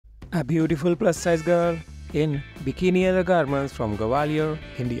A beautiful plus-size girl in bikini undergarments from Gwalior,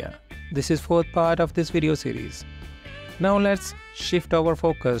 India. This is fourth part of this video series. Now let's shift our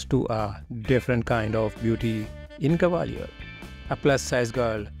focus to a different kind of beauty in Gwalior. A plus-size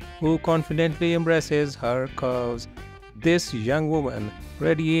girl who confidently embraces her curves. This young woman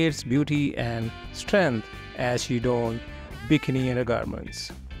radiates beauty and strength as she dons bikini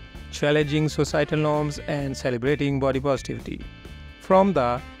undergarments, challenging societal norms and celebrating body positivity. From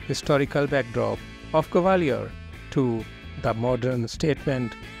the historical backdrop of Gwalior to the modern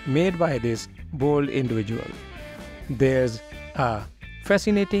statement made by this bold individual, there's a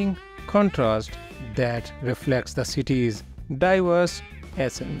fascinating contrast that reflects the city's diverse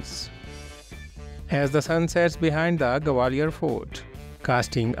essence. As the sun sets behind the Gwalior fort,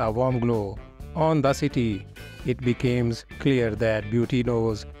 casting a warm glow on the city, it becomes clear that beauty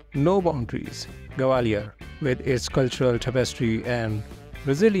knows no boundaries. Gwalior, with its cultural tapestry and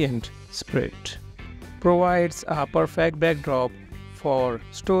resilient spirit, provides a perfect backdrop for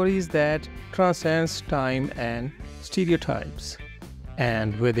stories that transcend time and stereotypes.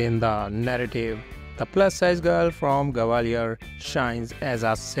 And within the narrative, the plus-size girl from Gwalior shines as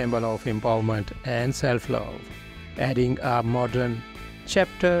a symbol of empowerment and self-love, adding a modern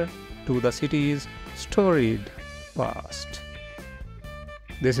chapter to the city's storied past.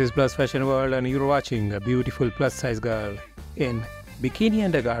 This is Plus Fashion World and you're watching a beautiful plus-size girl in bikini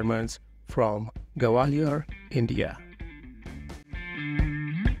undergarments from Gwalior, India.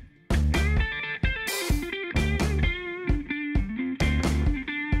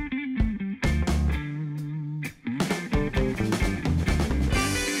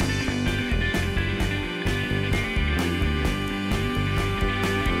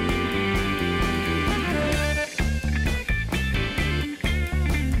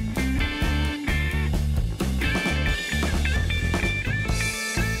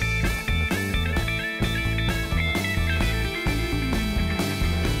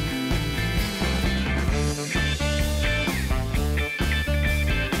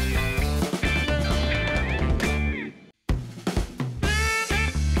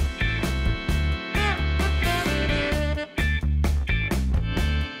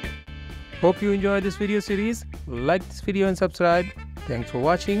 Hope you enjoyed this video series. Like this video and subscribe. Thanks for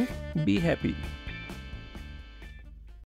watching. Be happy.